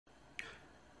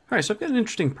All right, so I've got an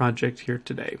interesting project here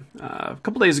today. A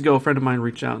couple days ago, a friend of mine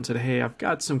reached out and said, hey, I've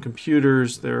got some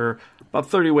computers. They're about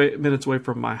 30 minutes away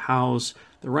from my house.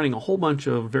 They're running a whole bunch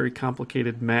of very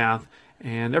complicated math,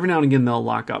 and every now and again they'll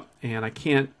lock up, and I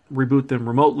can't reboot them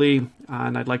remotely,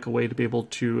 and I'd like a way to be able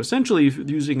to, essentially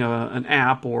using an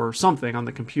app or something on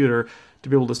the computer, to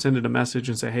be able to send it a message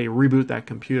and say, hey, reboot that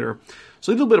computer.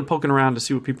 So I did a little bit of poking around to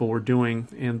see what people were doing,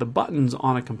 and the buttons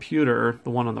on a computer, the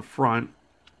one on the front,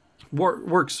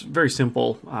 works very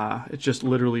simple. It just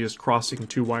literally is crossing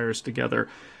two wires together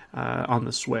on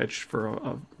the switch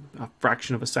for a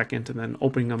fraction of a second and then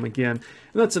opening them again.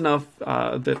 And that's enough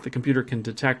that the computer can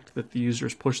detect that the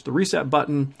user's pushed the reset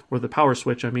button, or the power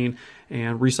switch, I mean,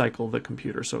 and recycle the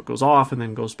computer. So it goes off and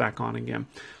then goes back on again.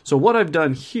 So what I've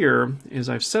done here is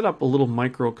I've set up a little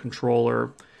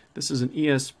microcontroller. This is an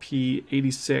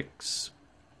ESP-86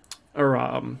 or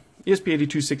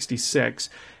ESP-8266,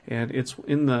 and it's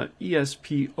in the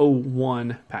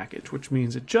ESP-01 package, which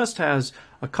means it just has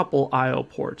a couple I/O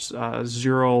ports,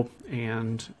 0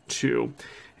 and 2.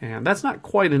 And that's not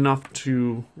quite enough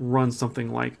to run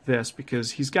something like this,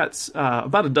 because he's got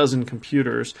about a dozen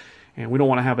computers, and we don't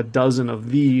want to have a dozen of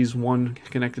these, one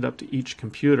connected up to each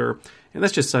computer, and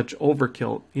that's just such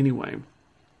overkill anyway.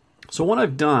 So what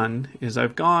I've done is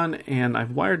I've gone and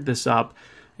I've wired this up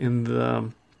in the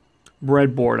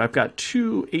breadboard. I've got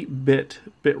two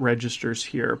 8-bit registers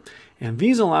here, and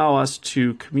these allow us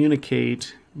to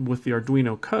communicate with the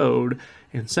Arduino code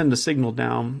and send a signal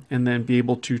down, and then be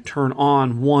able to turn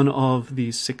on one of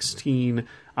these 16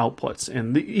 outputs.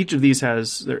 And each of these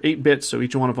they're 8 bits, so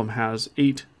each one of them has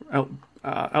 8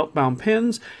 outbound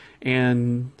pins,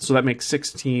 and so that makes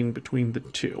 16 between the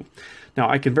two. Now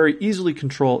I can very easily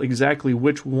control exactly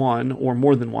which one, or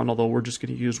more than one, although we're just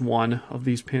going to use one of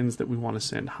these pins that we want to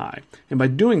send high. And by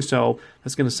doing so,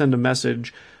 that's going to send a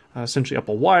message essentially up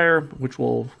a wire, which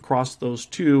will cross those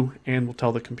two and will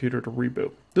tell the computer to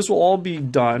reboot. This will all be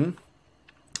done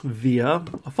via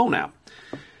a phone app.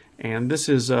 And this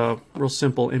is a real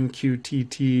simple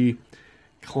MQTT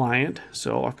client.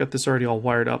 So I've got this already all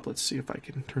wired up. Let's see if I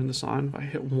can turn this on. If I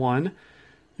hit 1,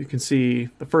 you can see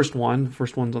the first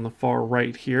one's on the far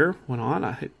right here, went on.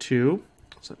 I hit 2,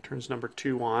 so that turns number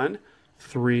 2 on,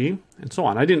 3, and so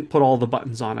on. I didn't put all the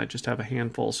buttons on, I just have a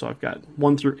handful, so I've got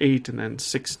 1 through 8 and then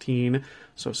 16,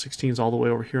 so 16 is all the way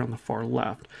over here on the far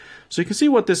left. So you can see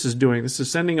what this is doing. This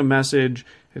is sending a message,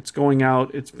 it's going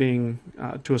out, it's being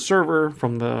to a server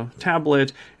from the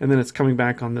tablet, and then it's coming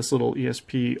back on this little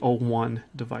ESP-01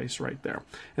 device right there.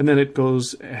 And then it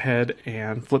goes ahead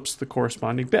and flips the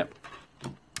corresponding bit.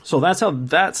 So that's how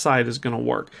that side is going to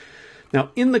work.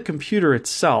 Now in the computer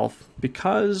itself,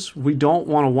 because we don't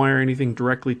want to wire anything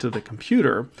directly to the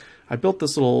computer, I built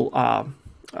this little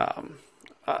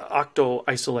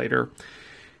optoisolator.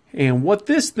 And what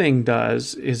this thing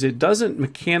does is it doesn't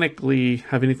mechanically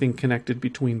have anything connected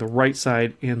between the right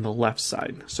side and the left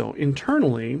side. So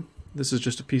internally, this is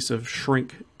just a piece of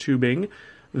shrink tubing.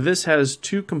 This has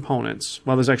 2 components.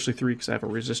 Well, there's actually 3 because I have a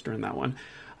resistor in that one.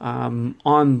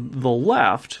 On the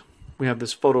left, we have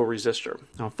this photoresistor.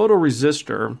 Now, a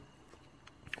photoresistor,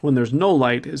 when there's no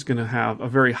light, is going to have a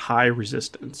very high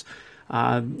resistance.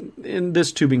 In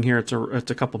this tubing here, it's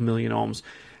a couple million ohms.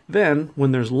 Then,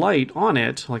 when there's light on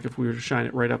it, like if we were to shine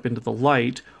it right up into the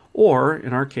light, or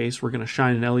in our case, we're going to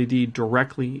shine an LED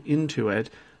directly into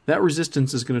it, that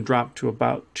resistance is going to drop to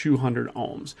about 200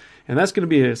 ohms. And that's going to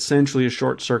be essentially a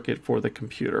short circuit for the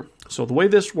computer. So the way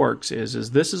this works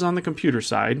is this is on the computer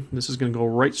side. This is going to go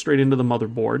right straight into the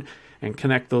motherboard and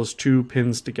connect those 2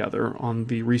 pins together on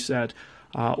the reset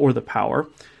or the power.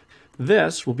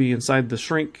 This will be inside the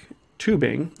shrink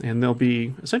tubing, and they'll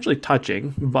be essentially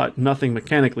touching, but nothing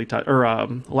mechanically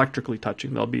electrically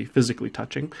touching. They'll be physically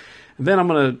touching. And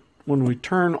then when we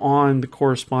turn on the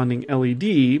corresponding LED,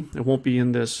 it won't be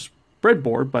in this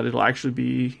breadboard, but it'll actually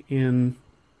be in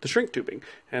the shrink tubing.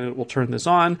 And it will turn this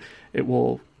on, it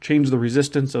will change the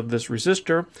resistance of this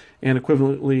resistor, and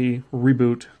equivalently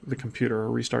reboot the computer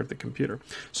or restart the computer.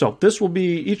 So this will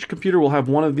be, each computer will have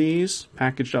one of these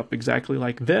packaged up exactly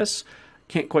like this.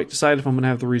 Can't quite decide if I'm going to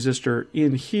have the resistor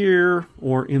in here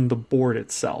or in the board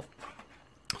itself.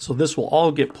 So this will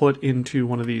all get put into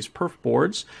one of these perf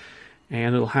boards,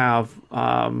 and it'll have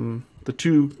the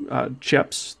 2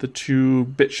 chips, the 2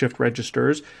 bit shift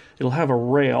registers. It'll have a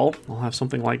rail. I'll have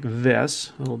something like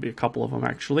this. There'll be a couple of them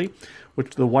actually,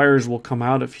 which the wires will come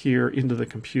out of here into the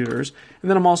computers.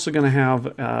 And then I'm also going to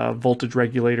have a voltage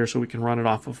regulator so we can run it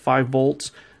off of 5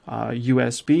 volts,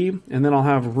 USB, and then I'll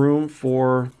have room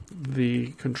for the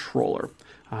controller.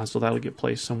 So that'll get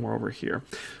placed somewhere over here.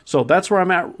 So that's where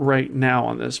I'm at right now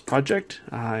on this project.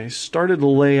 I started the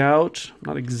layout. I'm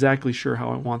not exactly sure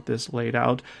how I want this laid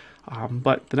out.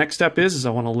 But the next step is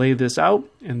I want to lay this out,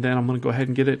 and then I'm going to go ahead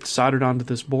and get it soldered onto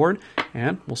this board,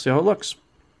 and we'll see how it looks.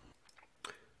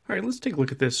 All right, let's take a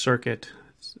look at this circuit.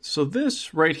 So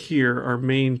this right here, our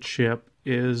main chip,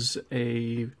 is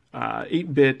a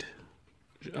 8-bit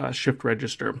shift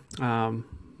register.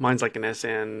 Mine's like an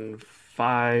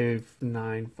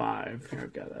SN595. Here,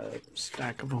 I've got a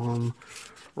stack of them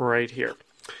right here.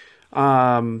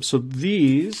 So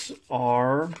these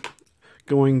are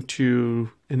going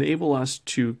to enable us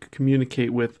to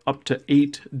communicate with up to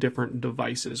 8 different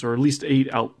devices, or at least 8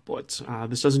 outputs.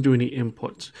 This doesn't do any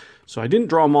inputs. So I didn't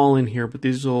draw them all in here, but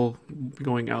these will be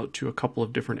going out to a couple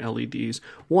of different LEDs.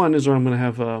 One is where I'm going to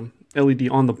have a LED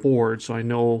on the board so I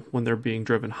know when they're being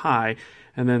driven high.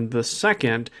 And then the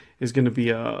second is going to be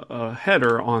a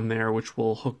header on there which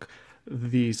will hook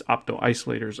these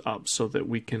optoisolators up so that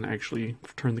we can actually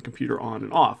turn the computer on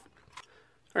and off.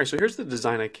 All right, so here's the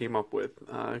design I came up with.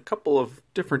 A couple of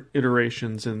different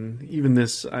iterations, and even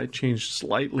this I changed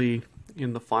slightly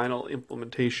in the final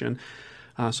implementation.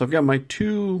 So I've got my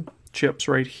 2 chips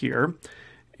right here,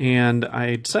 and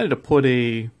I decided to put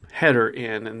a header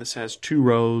in, and this has 2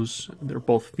 rows. They're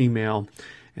both female,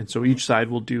 and so each side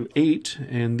will do 8,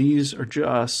 and these are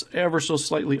just ever so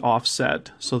slightly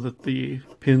offset so that the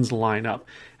pins line up.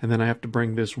 And then I have to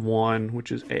bring this one,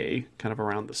 which is A, kind of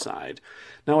around the side.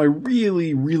 Now I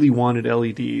really wanted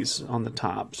LEDs on the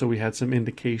top, so we had some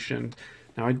indication.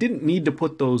 Now I didn't need to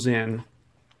put those in.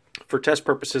 For test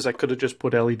purposes, I could have just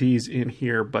put LEDs in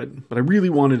here, but I really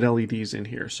wanted LEDs in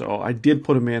here, so I did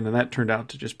put them in, and that turned out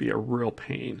to just be a real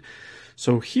pain.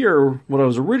 So here, what I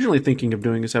was originally thinking of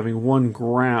doing is having one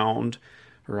ground,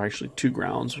 or actually 2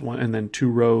 grounds, and then 2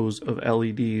 rows of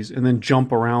LEDs, and then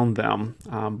jump around them.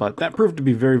 But that proved to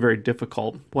be very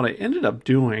difficult. What I ended up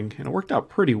doing, and it worked out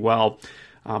pretty well,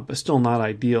 but still not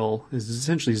ideal, is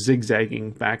essentially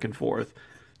zigzagging back and forth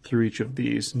through each of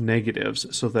these negatives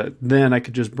so that then I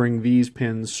could just bring these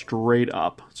pins straight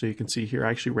up. So you can see here I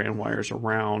actually ran wires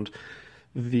around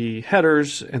the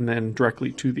headers and then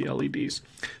directly to the LEDs.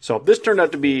 So this turned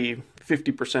out to be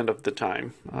 50% of the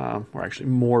time, or actually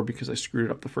more because I screwed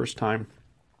it up the first time.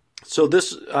 So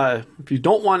this, if you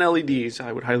don't want LEDs,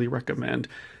 I would highly recommend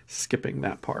skipping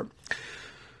that part.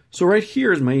 So right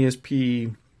here is my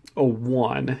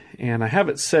ESP-01, and I have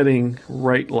it setting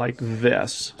right like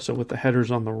this. So with the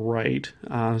headers on the right,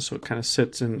 so it kind of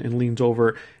sits and leans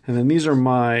over. And then these are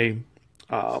my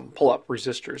pull-up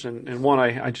resistors, and one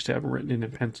I just haven't written in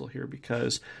pencil here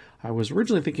because I was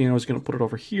originally thinking I was going to put it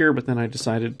over here, but then I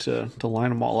decided to line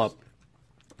them all up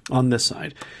on this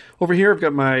side. Over here I've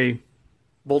got my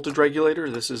voltage regulator.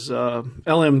 This is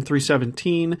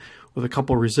LM317 with a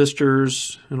couple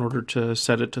resistors in order to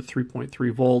set it to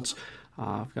 3.3 volts.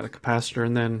 I've got a capacitor,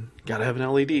 and then got to have an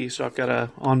LED, so I've got a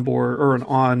onboard or an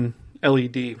on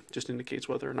LED, just indicates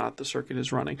whether or not the circuit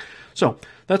is running. So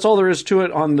that's all there is to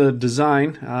it on the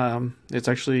design. It's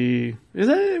actually,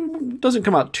 it doesn't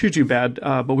come out too bad,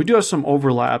 but we do have some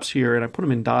overlaps here, and I put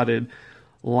them in dotted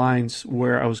lines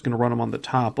where I was going to run them on the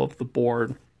top of the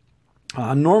board.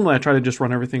 Normally I try to just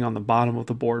run everything on the bottom of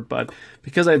the board, but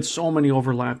because I had so many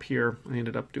overlap here, I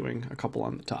ended up doing a couple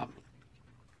on the top.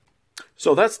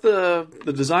 So that's the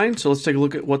design. So let's take a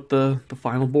look at what the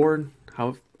final board, how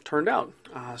it turned out.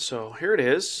 So here it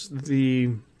is.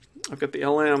 I've got the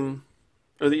LM,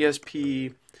 or the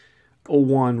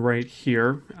ESP-01 right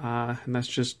here, and that's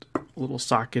just a little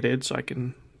socketed, so I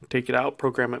can take it out,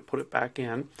 program it, put it back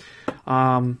in.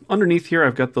 Underneath here,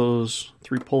 I've got those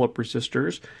 3 pull-up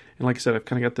resistors, and like I said, I've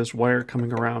kind of got this wire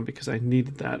coming around because I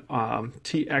needed that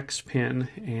TX pin,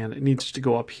 and it needs to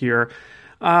go up here.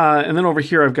 And then over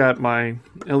here I've got my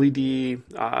LED,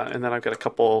 and then I've got a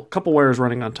couple wires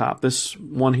running on top. This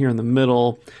one here in the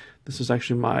middle, this is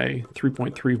actually my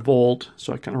 3.3 volt,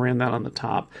 so I kind of ran that on the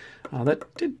top. That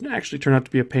did actually turn out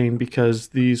to be a pain because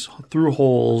these through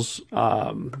holes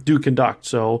do conduct,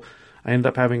 so I ended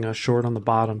up having a short on the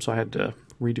bottom, so I had to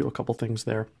redo a couple things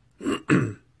there.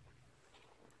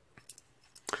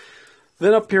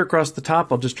 Then up here across the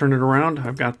top, I'll just turn it around.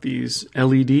 I've got these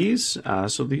LEDs,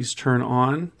 so these turn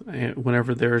on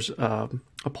whenever there's a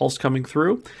pulse coming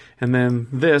through. And then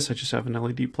this, I just have an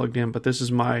LED plugged in, but this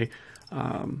is my,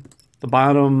 the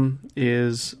bottom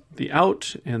is the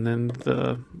out, and then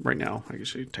right now, I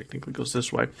guess it technically goes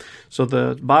this way. So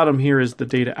the bottom here is the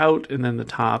data out, and then the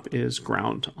top is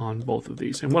ground on both of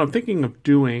these. And what I'm thinking of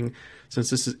doing,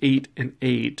 since this is 8 and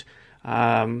 8,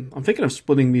 I'm thinking of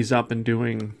splitting these up and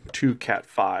doing 2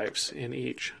 Cat5s in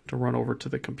each to run over to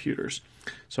the computers.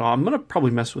 So I'm going to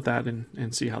probably mess with that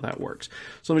and see how that works.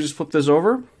 So let me just flip this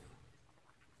over.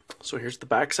 So here's the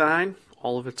backside,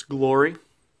 all of its glory.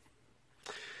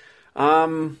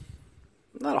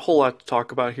 Not a whole lot to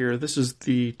talk about here. This is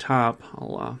the top.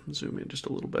 I'll zoom in just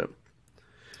a little bit.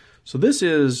 So these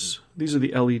are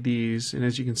the LEDs, and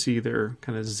as you can see, they're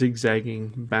kind of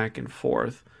zigzagging back and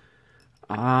forth.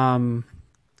 And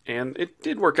it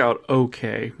did work out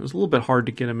okay. It was a little bit hard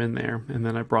to get them in there, and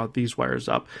then I brought these wires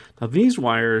up. Now these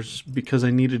wires, because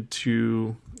I needed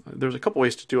to, there's a couple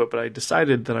ways to do it, but I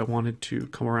decided that I wanted to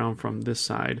come around from this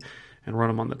side and run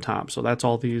them on the top. So that's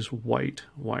all these white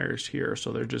wires here.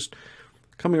 So they're just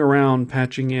coming around,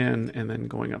 patching in, and then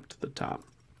going up to the top.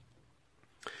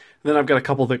 And then I've got a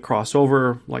couple that cross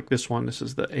over, like this one. This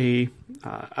is the A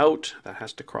out that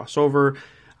has to cross over.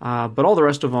 But all the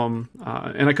rest of them,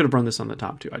 and I could have run this on the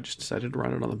top too. I just decided to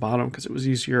run it on the bottom because it was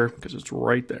easier, because it's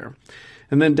right there.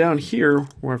 And then down here,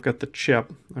 where I've got the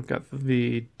chip, I've got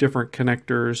the different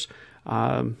connectors.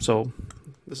 So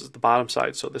this is the bottom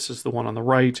side. So this is the one on the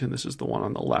right, and this is the one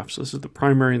on the left. So this is the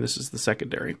primary, and this is the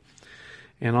secondary.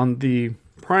 And on the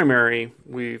primary,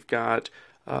 we've got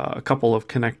a couple of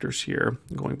connectors here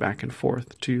going back and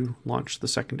forth to launch the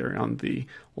secondary on the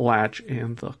latch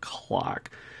and the clock.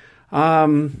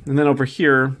 And then over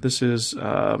here, this is,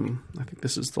 I think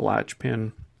this is the latch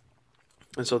pin.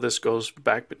 And so this goes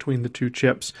back between the two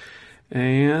chips.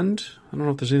 And I don't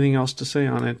know if there's anything else to say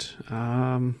on it.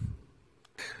 All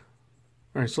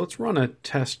right, so let's run a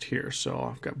test here.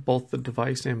 So I've got both the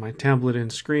device and my tablet in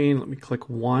screen. Let me click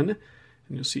 1, and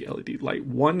you'll see LED light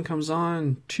 1 comes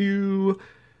on, 2,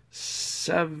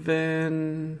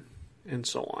 7, and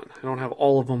so on. I don't have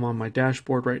all of them on my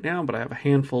dashboard right now, but I have a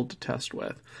handful to test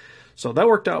with. So that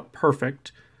worked out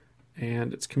perfect,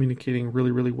 and it's communicating really,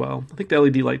 really well. I think the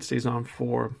LED light stays on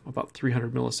for about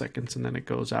 300 milliseconds, and then it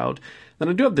goes out. Then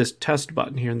I do have this test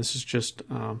button here, and this is just,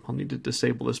 I'll need to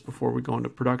disable this before we go into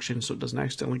production so it doesn't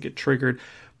accidentally get triggered.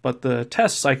 But the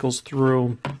test cycles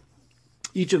through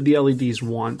each of the LEDs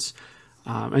once,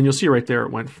 and you'll see right there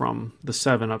it went from the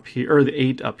 7 up here, or the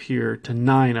 8 up here, to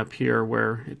 9 up here,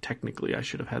 where technically I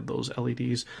should have had those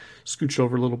LEDs scooched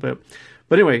over a little bit.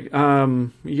 But anyway,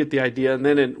 you get the idea. And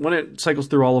then when it cycles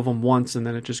through all of them once, and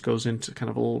then it just goes into kind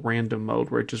of a little random mode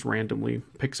where it just randomly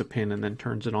picks a pin and then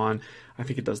turns it on. I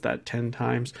think it does that 10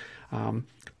 times. All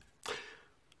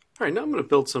right, now I'm going to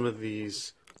build some of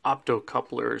these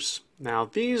optocouplers. Now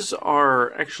these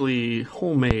are actually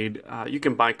homemade. You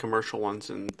can buy commercial ones,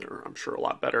 and they're, I'm sure, a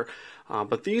lot better.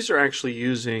 But these are actually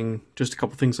using just a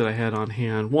couple things that I had on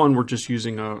hand. One, we're just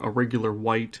using a regular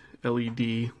white LED. Let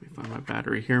me find my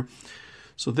battery here.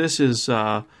 So this is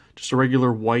just a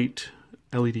regular white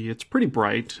LED. It's pretty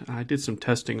bright. I did some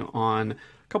testing on a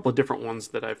couple of different ones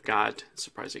that I've got. It's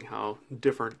surprising how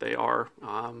different they are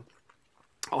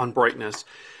on brightness.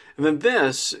 And then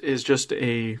this is just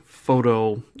a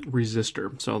photo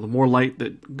resistor. So the more light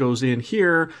that goes in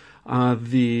here,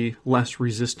 the less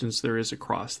resistance there is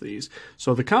across these.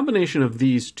 So the combination of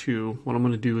these two, what I'm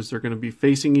going to do is they're going to be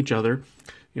facing each other,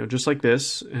 you know, just like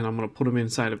this, and I'm going to put them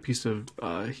inside a piece of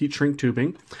heat shrink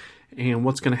tubing. And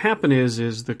what's going to happen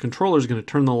is the controller is going to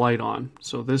turn the light on.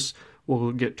 So this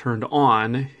will get turned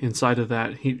on inside of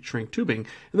that heat shrink tubing,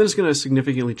 and then it's going to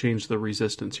significantly change the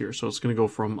resistance here. So it's going to go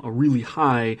from a really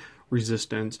high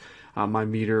resistance. My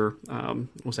meter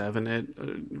was having it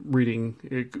reading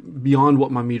beyond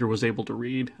what my meter was able to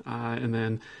read, and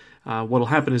then what will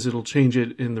happen is it'll change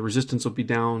it, and the resistance will be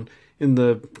down in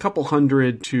the couple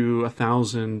hundred to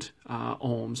 1,000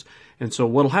 ohms. And so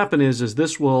what will happen is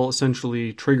this will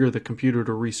essentially trigger the computer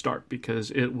to restart,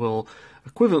 because it will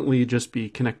equivalently just be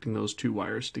connecting those two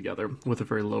wires together with a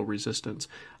very low resistance.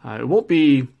 It won't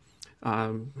be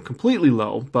completely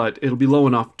low, but it'll be low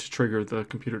enough to trigger the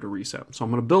computer to reset. So I'm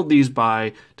going to build these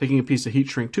by taking a piece of heat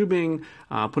shrink tubing,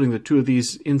 putting the two of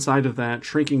these inside of that,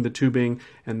 shrinking the tubing,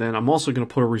 and then I'm also going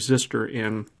to put a resistor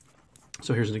in.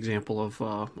 So here's an example of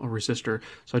a resistor.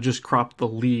 So I just cropped the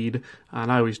lead,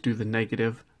 and I always do the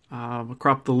negative.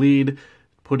 Crop the lead,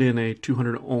 put in a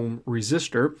 200 ohm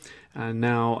resistor, and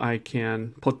now I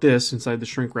can put this inside the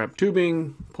shrink wrap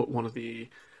tubing, put one of the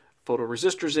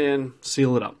photoresistors in,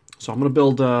 seal it up. So I'm going to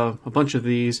build a bunch of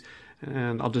these,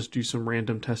 and I'll just do some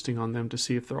random testing on them to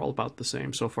see if they're all about the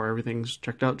same. So far everything's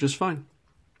checked out just fine.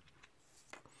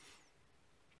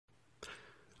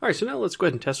 All right, so now let's go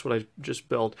ahead and test what I just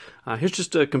built. Here's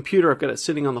just a computer. I've got it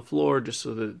sitting on the floor just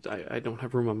so that I don't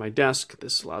have room on my desk.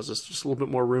 This allows us just a little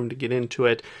bit more room to get into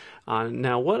it.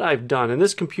 Now what I've done, and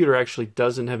this computer actually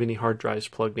doesn't have any hard drives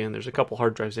plugged in. There's a couple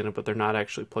hard drives in it, but they're not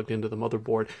actually plugged into the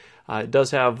motherboard. It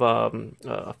does have a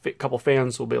couple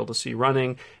fans we'll be able to see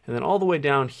running. And then all the way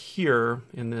down here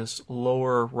in this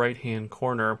lower right-hand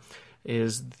corner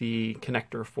is the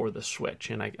connector for the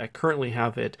switch. And I currently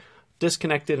have it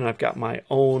disconnected, and I've got my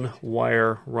own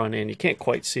wire run in. You can't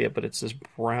quite see it, but it's this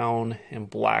brown and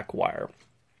black wire.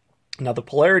 Now the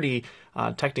polarity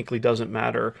technically doesn't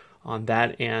matter on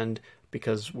that end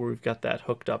because we've got that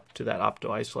hooked up to that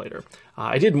optoisolator.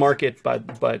 I did mark it,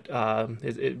 but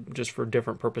just for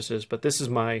different purposes. But this is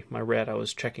my red. I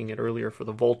was checking it earlier for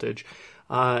the voltage,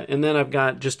 and then I've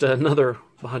got just another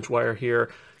bunch wire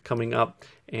here coming up,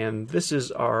 and this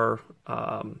is our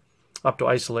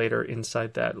optoisolator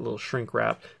inside that little shrink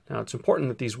wrap. Now it's important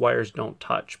that these wires don't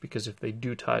touch, because if they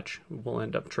do touch, we'll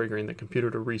end up triggering the computer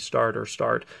to restart or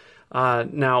start.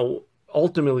 Now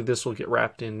ultimately this will get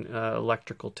wrapped in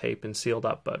electrical tape and sealed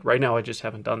up, but right now I just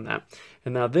haven't done that.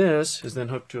 And now this is then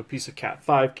hooked to a piece of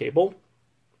Cat5 cable,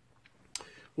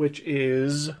 which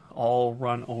is all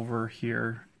run over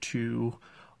here to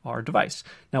our device.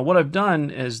 Now what I've done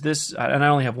is this, and I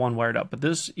only have one wired up, but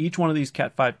each one of these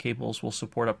Cat5 cables will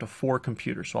support up to 4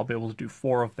 computers, so I'll be able to do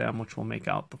 4 of them, which will make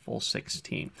out the full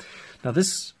 16. Now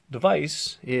this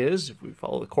device is, if we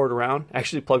follow the cord around,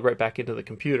 actually plugged right back into the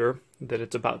computer that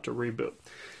it's about to reboot.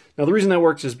 Now the reason that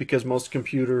works is because most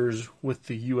computers with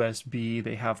the USB,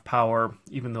 they have power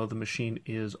even though the machine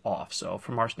is off. So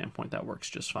from our standpoint, that works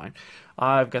just fine.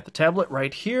 I've got the tablet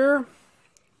right here,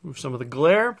 move some of the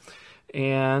glare.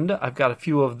 And I've got a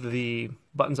few of the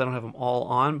buttons. I don't have them all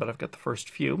on, but I've got the first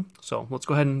few. So let's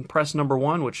go ahead and press number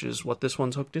 1, which is what this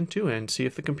one's hooked into, and see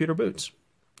if the computer boots.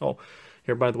 Oh,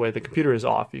 here, by the way, the computer is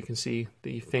off. You can see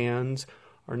the fans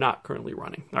are not currently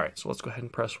running. All right, so let's go ahead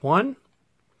and press 1.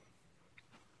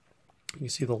 You can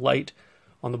see the light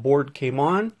on the board came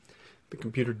on. The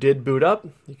computer did boot up.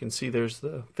 You can see there's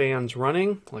the fans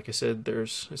running. Like I said,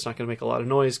 it's not going to make a lot of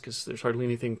noise because there's hardly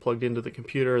anything plugged into the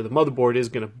computer. The motherboard is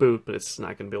going to boot, but it's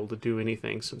not going to be able to do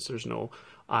anything since there's no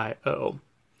I/O.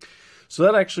 So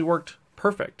that actually worked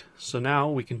perfect. So now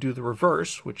we can do the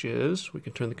reverse, which is we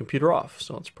can turn the computer off.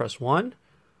 So let's press 1.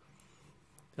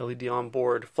 LED on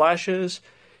board flashes,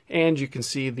 and you can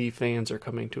see the fans are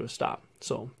coming to a stop.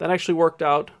 So that actually worked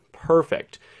out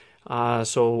perfect.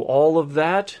 So all of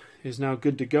that is now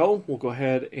good to go. We'll go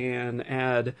ahead and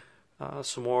add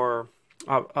some more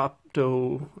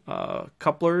opto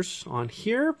couplers on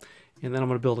here, and then I'm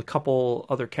going to build a couple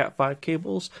other Cat5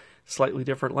 cables, slightly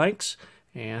different lengths,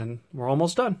 and we're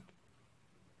almost done.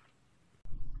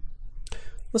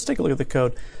 Let's take a look at the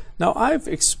code. Now I've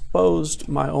exposed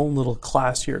my own little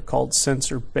class here called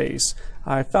Sensor Base.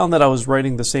 I found that I was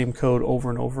writing the same code over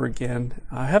and over again.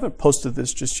 I haven't posted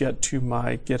this just yet to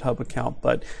my GitHub account,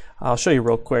 but I'll show you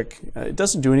real quick. It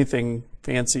doesn't do anything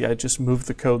fancy. I just moved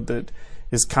the code that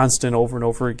is constant over and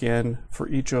over again for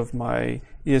each of my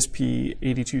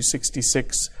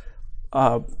ESP-8266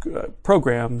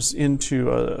 programs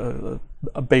into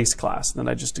a base class, and then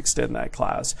I just extend that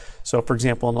class. So for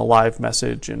example, in a live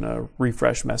message and a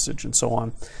refresh message and so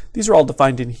on. These are all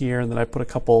defined in here, and then I put a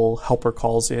couple helper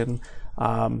calls in,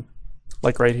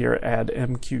 like right here, add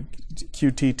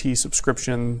MQTT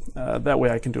subscription. That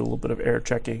way I can do a little bit of error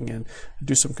checking and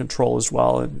do some control as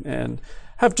well, and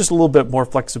have just a little bit more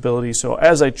flexibility. So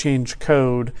as I change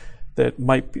code that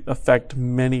might affect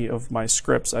many of my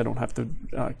scripts, I don't have to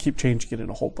keep changing it in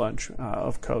a whole bunch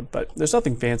of code, but there's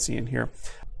nothing fancy in here.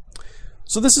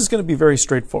 So this is going to be very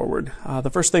straightforward. The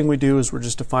first thing we do is we're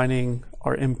just defining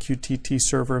our MQTT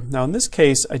server. Now in this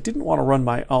case, I didn't want to run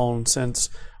my own since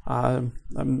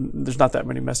there's not that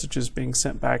many messages being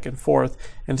sent back and forth,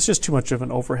 and it's just too much of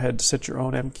an overhead to set your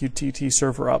own MQTT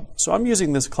server up. So I'm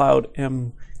using this cloud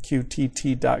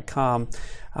MQTT.com.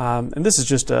 And this is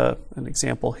just an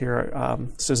example here.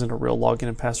 This isn't a real login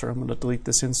and password. I'm going to delete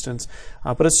this instance.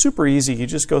 But it's super easy. You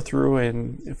just go through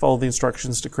and follow the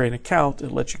instructions to create an account.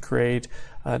 It lets you create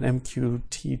an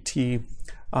MQTT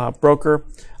broker.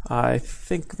 I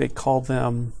think they call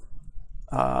them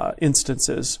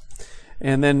instances.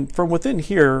 And then from within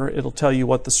here, it'll tell you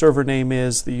what the server name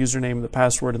is, the username, the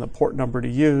password, and the port number to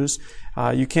use.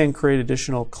 You can create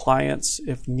additional clients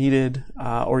if needed,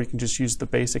 or you can just use the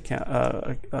base account,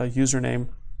 username.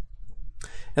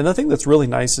 And the thing that's really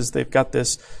nice is they've got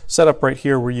this set up right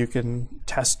here where you can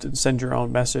test and send your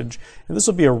own message. And this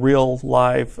will be a real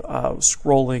live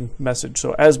scrolling message.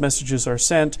 So as messages are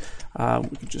sent,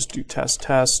 we can just do test,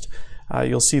 test.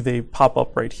 you'll see they pop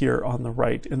up right here on the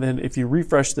right. And then if you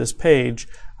refresh this page,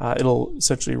 it'll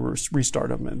essentially restart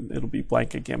them and it'll be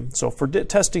blank again. So for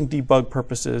testing debug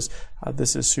purposes,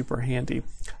 this is super handy.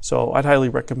 So I'd highly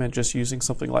recommend just using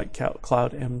something like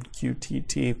Cloud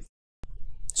MQTT.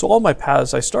 So all my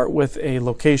paths, I start with a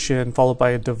location followed by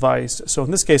a device. So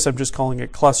in this case, I'm just calling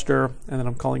it cluster, and then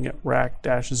I'm calling it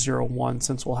rack-01,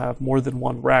 since we'll have more than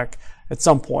one rack at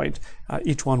some point,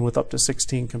 each one with up to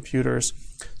 16 computers.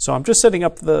 So I'm just setting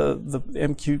up the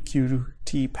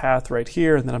MQTT path right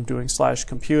here, and then I'm doing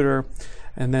 /computer,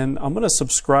 and then I'm going to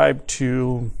subscribe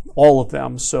to all of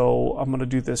them. So I'm going to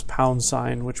do this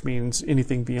 #, which means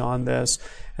anything beyond this,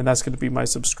 and that's going to be my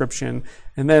subscription.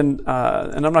 And then,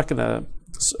 and I'm going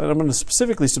to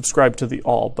specifically subscribe to the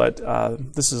all, but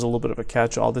this is a little bit of a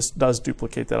catch-all. This does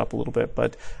duplicate that up a little bit,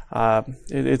 but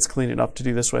it's clean enough to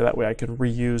do this way. That way I can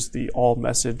reuse the all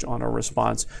message on a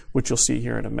response, which you'll see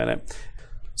here in a minute.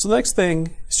 So the next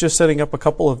thing is just setting up a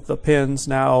couple of the pins.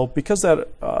 Now, because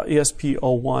that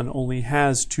ESP-01 only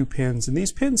has 2 pins, and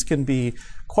these pins can be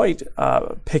quite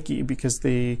picky because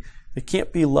they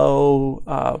can't be low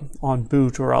on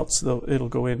boot, or else it'll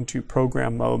go into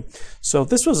program mode. So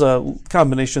this was a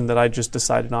combination that I just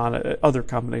decided on. Other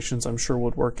combinations I'm sure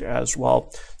would work as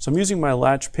well. So I'm using my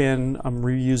latch pin, I'm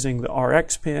reusing the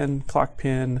RX pin, clock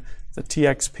pin, the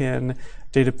TX pin,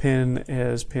 data pin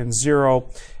is pin 0,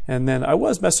 and then I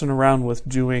was messing around with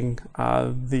doing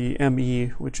the ME,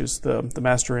 which is the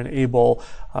master enable,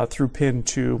 through pin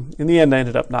 2. In the end, I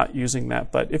ended up not using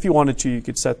that, but if you wanted to, you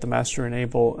could set the master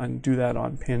enable and do that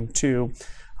on pin 2.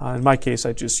 In my case,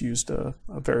 I just used a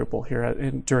variable here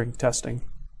during testing.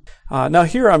 Now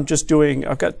here I'm just doing,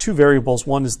 I've got 2 variables.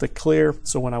 One is the clear,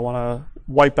 so when I want to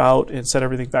wipe out and set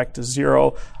everything back to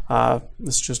 0,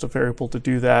 this is just a variable to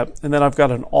do that. And then I've got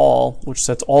an all, which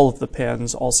sets all of the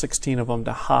pins, all 16 of them,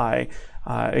 to high.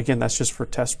 Again, that's just for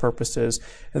test purposes.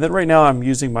 And then right now I'm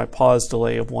using my pause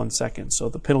delay of 1 second. So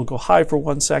the pin will go high for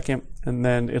 1 second, and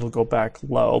then it'll go back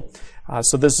low.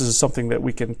 So this is something that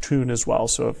we can tune as well.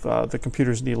 So if the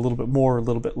computers need a little bit more, a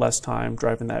little bit less time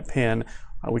driving that pin,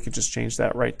 we can just change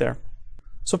that right there.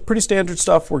 So pretty standard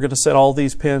stuff. We're going to set all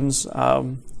these pins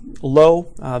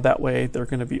low. That way they're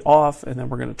going to be off, and then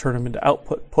we're going to turn them into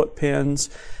output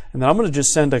pins. And then I'm going to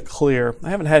just send a clear. I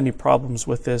haven't had any problems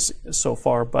with this so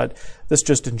far, but this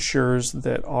just ensures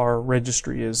that our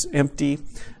registry is empty.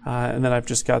 And then I've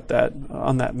just got that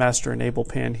on that master enable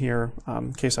pin here.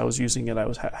 In case I was using it, I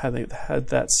had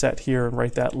that set here and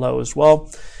write that low as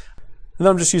well. And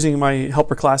then I'm just using my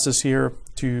helper classes here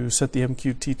to set the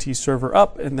MQTT server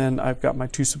up, and then I've got my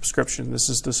 2 subscription. This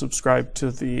is to subscribe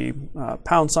to the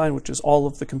 #, which is all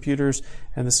of the computers,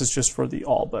 and this is just for the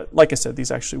all. But like I said, these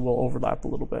actually will overlap a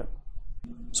little bit.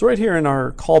 So right here in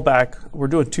our callback, we're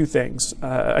doing 2 things.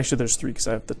 Actually, there's 3 because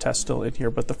I have the test still in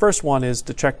here. But the first one is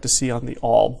to check to see on the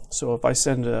all. So if I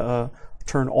send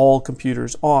turn all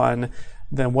computers on,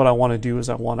 then what I want to do is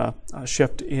I want to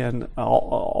shift in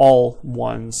all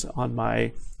ones on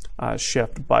my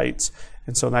shift bytes.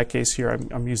 And so in that case here,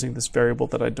 I'm using this variable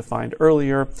that I defined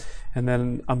earlier, and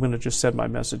then I'm going to just send my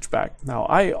message back. Now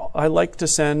I like to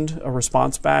send a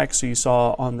response back. So you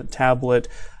saw on the tablet,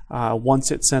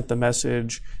 once it sent the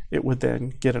message, it would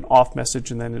then get an off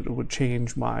message, and then it would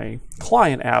change my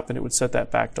client app and it would set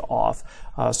that back to off.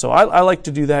 So I like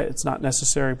to do that. It's not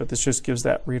necessary, but this just gives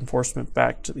that reinforcement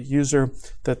back to the user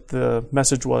that the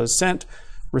message was sent,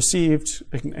 received,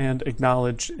 and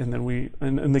acknowledged. And then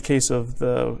in the case of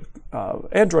the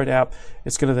Android app,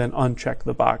 it's going to then uncheck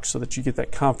the box so that you get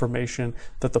that confirmation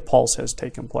that the pulse has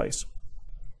taken place.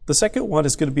 The second one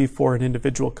is going to be for an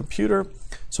individual computer.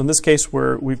 So in this case,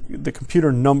 where the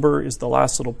computer number is the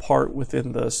last little part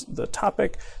within the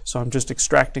topic. So I'm just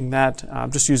extracting that.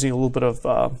 I'm just using a little bit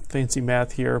of fancy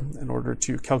math here in order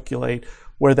to calculate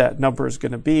where that number is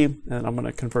going to be, and I'm going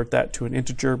to convert that to an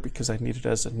integer because I need it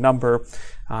as a number.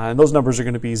 And those numbers are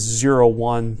going to be 0,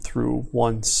 1 through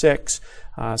 16.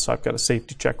 So I've got a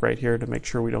safety check right here to make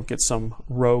sure we don't get some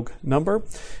rogue number.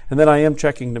 And then I am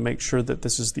checking to make sure that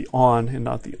this is the on and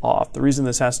not the off. The reason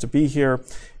this has to be here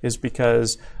is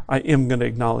because I am going to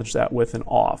acknowledge that with an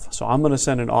off. So I'm going to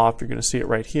send an off. You're going to see it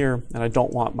right here, and I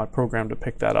don't want my program to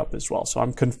pick that up as well. So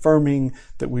I'm confirming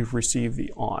that we've received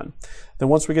the on. Then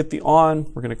once we get the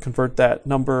on, we're going to convert that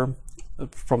number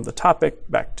from the topic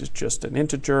back to just an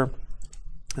integer.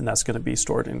 And that's going to be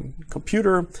stored in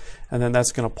computer, and then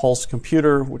that's going to pulse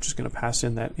computer, which is going to pass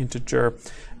in that integer,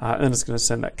 and it's going to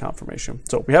send that confirmation.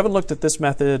 So we haven't looked at this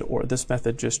method or this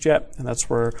method just yet, and that's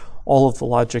where all of the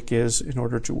logic is in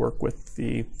order to work with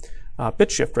the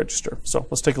bit shift register. So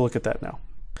let's take a look at that now.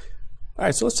 All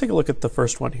right, so let's take a look at the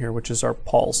first one here, which is our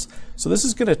pulse. So this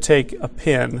is going to take a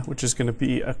pin, which is going to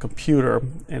be a computer,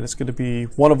 and it's going to be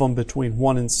one of them between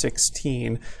 1 and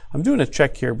 16. I'm doing a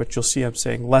check here, but you'll see I'm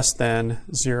saying less than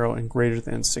 0 and greater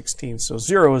than 16. So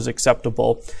 0 is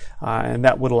acceptable, and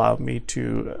that would allow me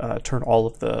to turn all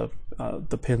of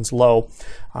the pins low.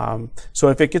 So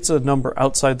if it gets a number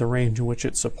outside the range in which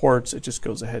it supports, it just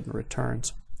goes ahead and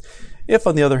returns. If,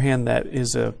 on the other hand, that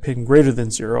is a pin greater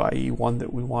than 0, i.e. one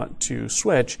that we want to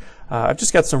switch, I've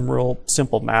just got some real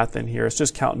simple math in here. It's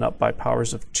just counting up by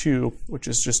powers of 2, which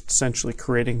is just essentially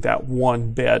creating that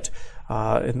one bit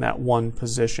in that one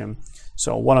position.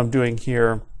 So what I'm doing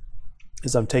here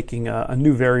is I'm taking a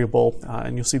new variable,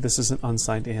 and you'll see this is an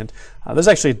unsigned int. There's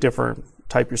actually a different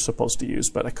type you're supposed to use,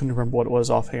 but I couldn't remember what it was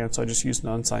offhand, so I just used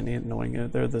an unsigned int knowing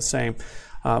they're the same.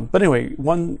 But anyway,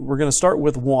 we're going to start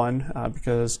with 1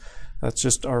 because that's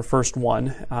just our first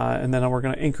one, and then we're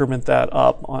going to increment that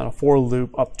up on a for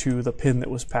loop up to the pin that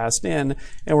was passed in,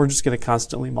 and we're just going to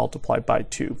constantly multiply by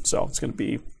 2. So it's going to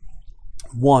be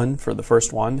 1 for the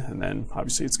first one, and then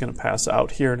obviously it's going to pass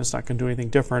out here, and it's not going to do anything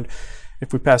different.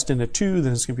 If we passed in a 2,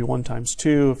 then it's going to be 1 times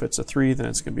 2. If it's a 3, then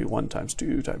it's going to be 1 times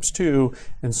 2 times 2,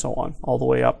 and so on, all the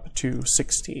way up to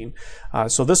 16.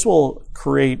 So this will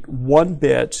create one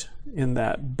bit in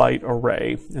that byte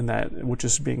array, which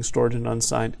is being stored in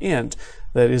unsigned int,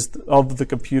 that is of the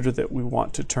computer that we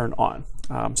want to turn on.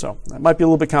 So that might be a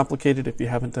little bit complicated if you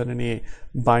haven't done any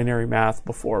binary math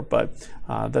before, but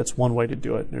that's one way to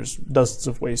do it. There's dozens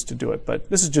of ways to do it, but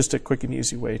this is just a quick and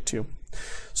easy way too.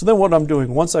 So then what I'm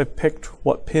doing, once I've picked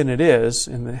what pin it is,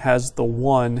 and it has the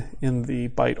 1 in the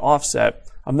byte offset,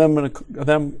 I am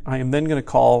then going to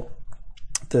call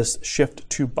this shift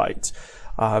 2 bytes.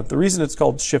 The reason it's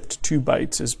called shift 2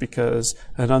 bytes is because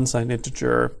an unsigned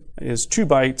integer is 2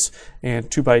 bytes,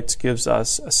 and 2 bytes gives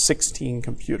us 16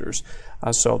 computers.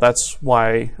 So that's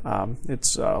why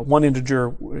it's one integer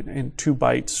and 2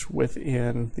 bytes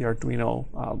within the Arduino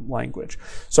language.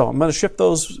 So I'm going to shift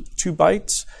those 2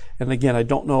 bytes, and again, I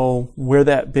don't know where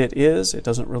that bit is. It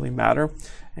doesn't really matter,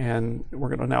 and we're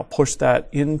going to now push that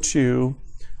into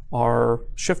our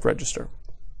shift register.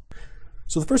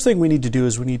 So the first thing we need to do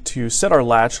is we need to set our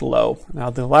latch low. Now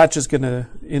the latch is going to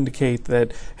indicate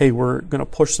that, hey, we're going to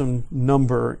push some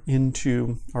number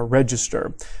into our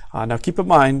register. Now keep in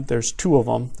mind there's 2 of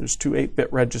them. There's 2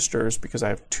 8-bit registers because I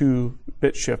have 2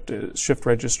 bit shift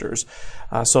registers.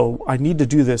 So I need to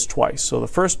do this twice. So the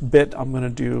first bit I'm going to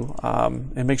do,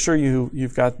 and make sure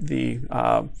you've got the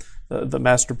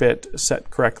master bit set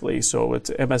correctly. So it's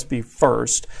MSB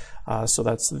first. So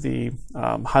that's the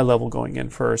high level going in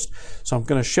first. So I'm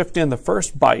going to shift in the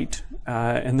first byte,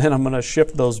 and then I'm going to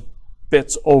shift those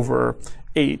bits over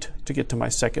 8 to get to my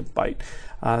second byte.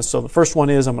 So the first one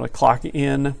is I'm going to clock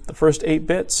in the first 8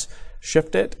 bits,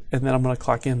 shift it, and then I'm going to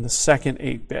clock in the second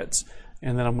 8 bits,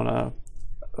 and then I'm going to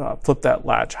flip that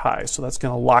latch high. So that's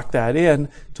going to lock that in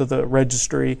to the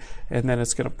registry, and then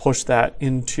it's going to push that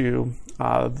into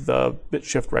the bit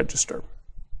shift register.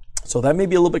 So that may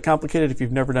be a little bit complicated if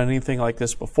you've never done anything like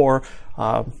this before,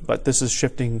 but this is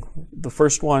shifting the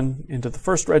first one into the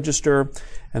first register,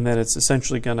 and then it's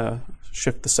essentially going to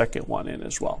shift the second one in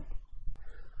as well.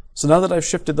 So now that I've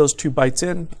shifted those 2 bytes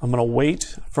in, I'm going to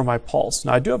wait for my pulse.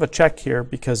 Now I do have a check here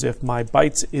because if my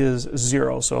bytes is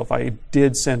 0, so if I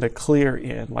did send a clear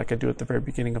in like I do at the very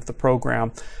beginning of the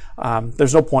program,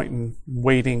 there's no point in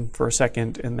waiting for a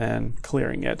second and then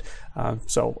clearing it.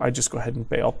 So I just go ahead and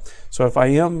bail. So if I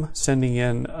am sending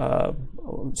in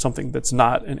something that's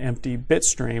not an empty bit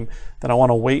stream, then I want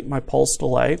to wait my pulse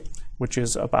delay, which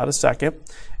is about a second,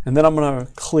 and then I'm going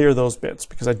to clear those bits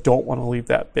because I don't want to leave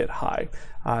that bit high.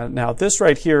 Now this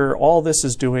right here, all this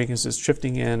is doing is it's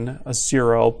shifting in a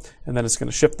 0, and then it's going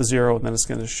to shift the 0, and then it's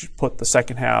going to put the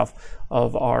second half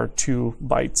of our 2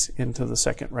 bytes into the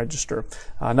second register.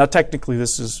 Now technically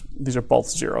these are both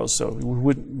zeros, so we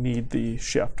wouldn't need the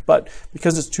shift, but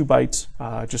because it's 2 bytes,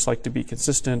 I just like to be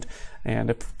consistent, and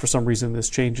if for some reason this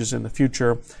changes in the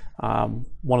future,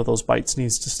 one of those bytes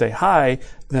needs to stay high,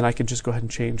 then I can just go ahead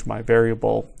and change my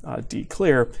variable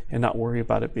declear and not worry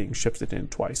about it being shifted in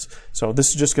twice. So this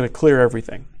is just going to clear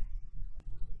everything.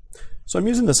 So I'm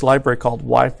using this library called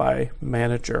Wi-Fi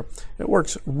Manager. It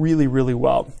works really, really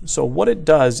well. So what it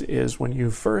does is when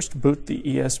you first boot the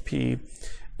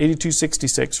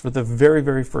ESP-8266 for the very,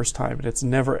 very first time, and it's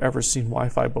never ever seen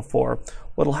Wi-Fi before,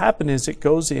 what'll happen is it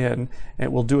goes in and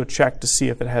it will do a check to see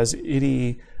if it has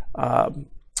any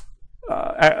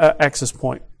access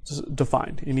point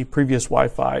defined, any previous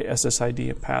Wi-Fi SSID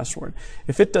and password.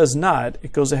 If it does not,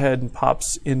 it goes ahead and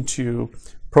pops into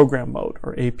program mode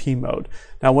or AP mode.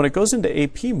 Now when it goes into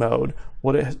AP mode,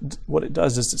 what it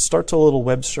does is it starts a little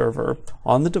web server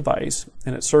on the device,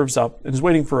 and it serves up and is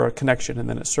waiting for a connection, and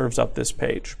then it serves up this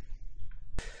page.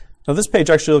 Now this page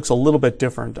actually looks a little bit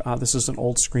different. This is an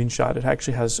old screenshot. It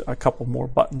actually has a couple more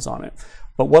buttons on it.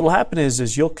 But what will happen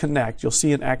is you'll connect, you'll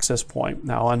see an access point.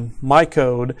 Now on my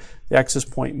code, the access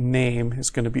point name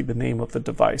is going to be the name of the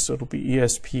device. So it'll be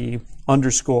ESP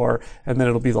underscore, and then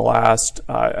it'll be the last,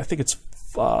 I think it's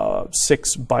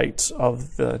 6 bytes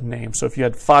of the name. So if you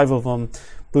had 5 of them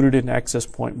booted in access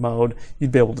point mode,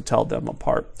 you'd be able to tell them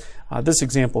apart. This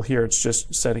example here, it's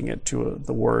just setting it to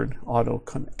the word auto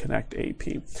connect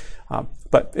AP.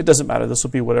 But it doesn't matter. This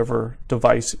will be whatever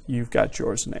device you've got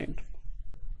yours named.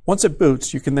 Once it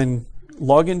boots, you can then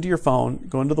log into your phone,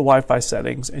 go into the Wi-Fi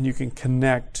settings, and you can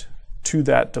connect to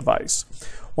that device.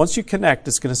 Once you connect,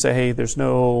 it's going to say, hey, there's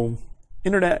no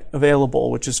internet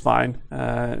available, which is fine,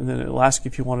 and then it'll ask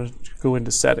if you want to go into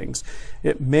settings.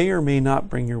 It may or may not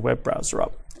bring your web browser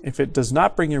up. If it does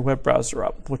not bring your web browser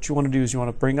up, what you want to do is you want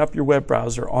to bring up your web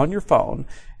browser on your phone,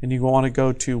 and you want to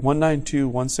go to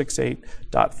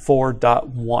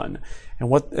 192.168.4.1.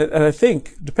 And I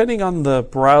think, depending on the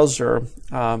browser,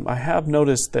 I have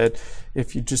noticed that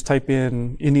if you just type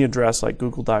in any address like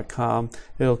google.com,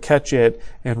 it'll catch it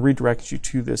and redirect you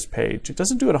to this page. It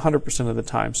doesn't do it 100% of the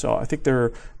time, so I think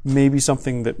there may be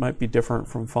something that might be different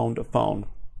from phone to phone.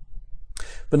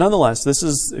 But nonetheless, this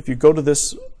is, if you go to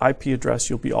this IP address,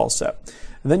 you'll be all set.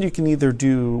 And then you can either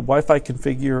do Wi-Fi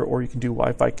configure, or you can do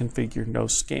Wi-Fi configure no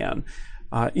scan.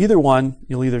 Either one,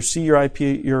 you'll either see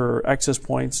your access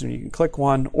points, and you can click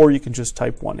one, or you can just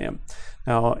type one in.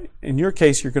 Now, in your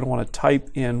case, you're going to want to type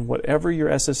in whatever your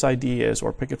SSID is,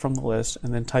 or pick it from the list,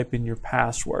 and then type in your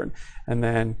password, and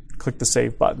then click the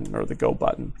save button or the go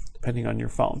button, depending on your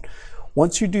phone.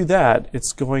 Once you do that,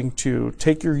 it's going to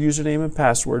take your username and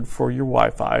password for your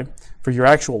Wi-Fi, for your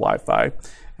actual Wi-Fi,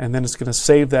 and then it's going to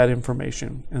save that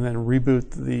information and then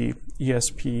reboot the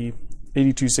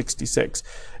ESP-8266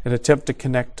 and attempt to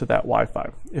connect to that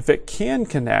Wi-Fi. If it can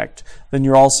connect, then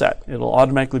you're all set. It'll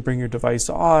automatically bring your device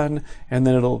on, and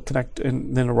then it'll connect,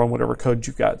 and then it'll run whatever code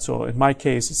you got. So in my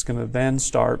case, it's going to then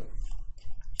start,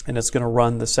 and it's going to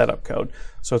run the setup code.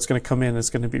 So it's going to come in,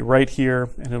 it's going to be right here,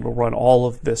 and it'll run all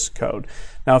of this code.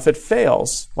 Now if it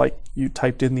fails, like you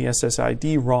typed in the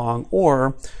SSID wrong,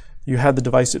 or you had the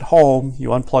device at home,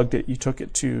 you unplugged it, you took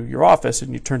it to your office,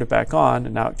 and you turned it back on,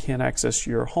 and now it can't access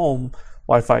your home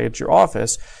Wi-Fi at your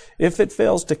office. If it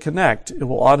fails to connect, it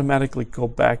will automatically go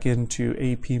back into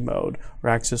AP mode or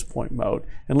access point mode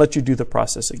and let you do the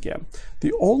process again.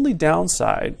 The only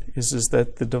downside is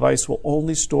that the device will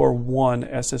only store one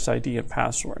SSID and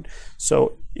password.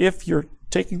 So if you're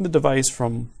taking the device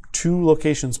from 2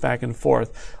 locations back and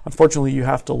forth, unfortunately you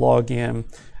have to log in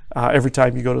every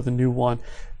time you go to the new one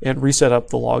and reset up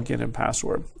the login and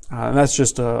password. And that's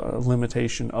just a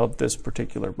limitation of this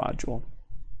particular module.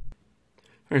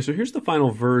 All right, so here's the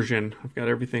final version. I've got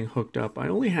everything hooked up. I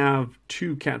only have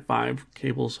 2 Cat5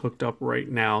 cables hooked up right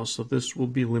now, so this will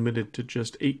be limited to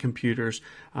just 8 computers.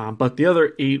 But the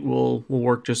other 8 will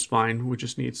work just fine. We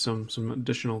just need some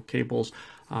additional cables.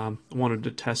 I wanted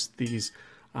to test these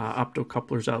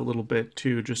optocouplers out a little bit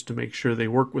too, just to make sure they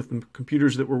work with the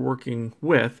computers that we're working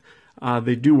with.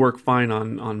 They do work fine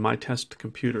on my test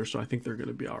computer, so I think they're going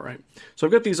to be all right. So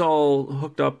I've got these all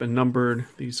hooked up and numbered,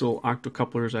 these little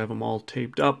octocouplers. I have them all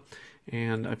taped up,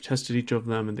 and I've tested each of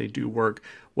them, and they do work.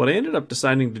 What I ended up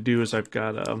deciding to do is I've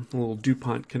got a little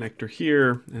DuPont connector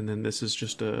here, and then this is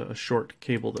just a short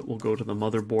cable that will go to the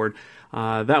motherboard.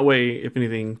 That way, if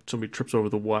anything, somebody trips over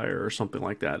the wire or something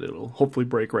like that, it'll hopefully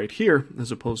break right here,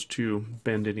 as opposed to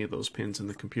bend any of those pins in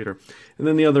the computer. And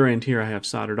then the other end here I have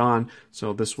soldered on,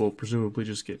 so this will presumably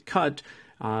just get cut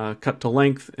to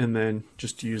length, and then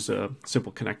just use a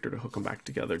simple connector to hook them back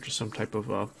together, just some type of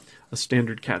a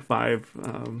standard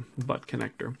Cat5 butt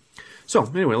connector. So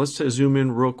anyway, let's zoom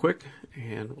in real quick,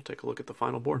 and we'll take a look at the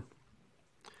final board.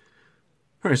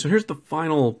 All right, so here's the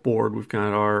final board. We've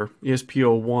got our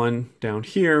ESP-01 down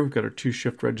here. We've got our 2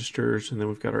 shift registers, and then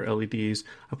we've got our LEDs.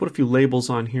 I put a few labels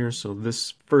on here. So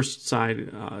this first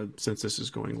side, since this is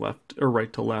going left or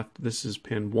right to left, this is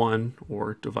pin 1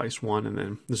 or device 1, and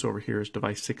then this over here is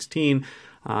device 16.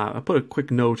 I put a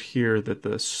quick note here that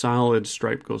the solid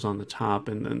stripe goes on the top,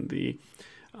 and then the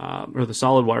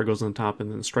solid wire goes on top,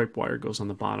 and then the stripe wire goes on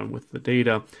the bottom with the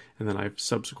data. And then I've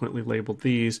subsequently labeled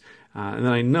these, and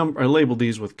then I labeled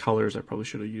these with colors. I probably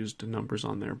should have used numbers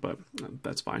on there, but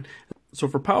that's fine. So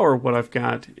for power, what I've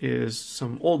got is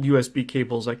some old USB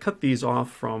cables. I cut these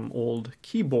off from old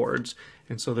keyboards,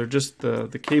 And so they're just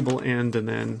the cable end, and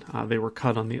then they were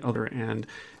cut on the other end.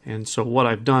 And so what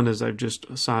I've done is I've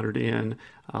just soldered in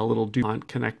a little DuPont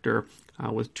connector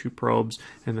with 2 probes,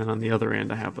 and then on the other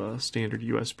end I have a standard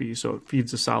USB, so it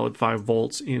feeds a solid 5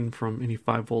 volts in from any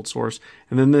 5 volt source,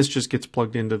 and then this just gets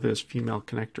plugged into this female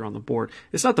connector on the board.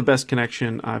 It's not the best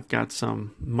connection. I've got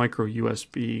some micro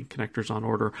USB connectors on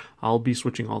order. I'll be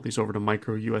switching all these over to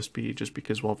micro USB just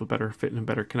because we'll have a better fit and a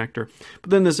better connector.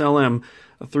 But then this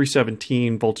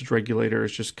LM317 voltage regulator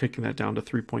is just kicking that down to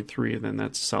 3.3, and then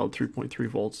that's a solid 3.3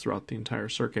 volts throughout the entire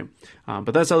circuit.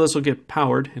 But that's how this will get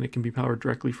powered, and it can be powered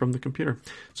directly from the computer.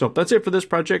 So that's it for this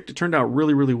project. It turned out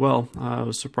really, really well. I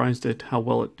was surprised at how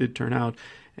well it did turn out,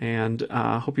 and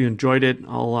hope you enjoyed it.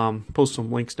 I'll post some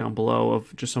links down below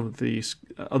of just some of the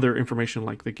other information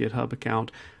like the GitHub account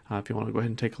if you want to go ahead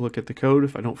and take a look at the code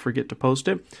if I don't forget to post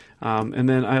it. And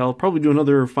then I'll probably do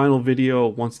another final video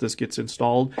once this gets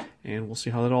installed, and we'll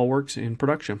see how that all works in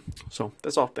production. So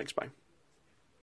that's all. Thanks. Bye.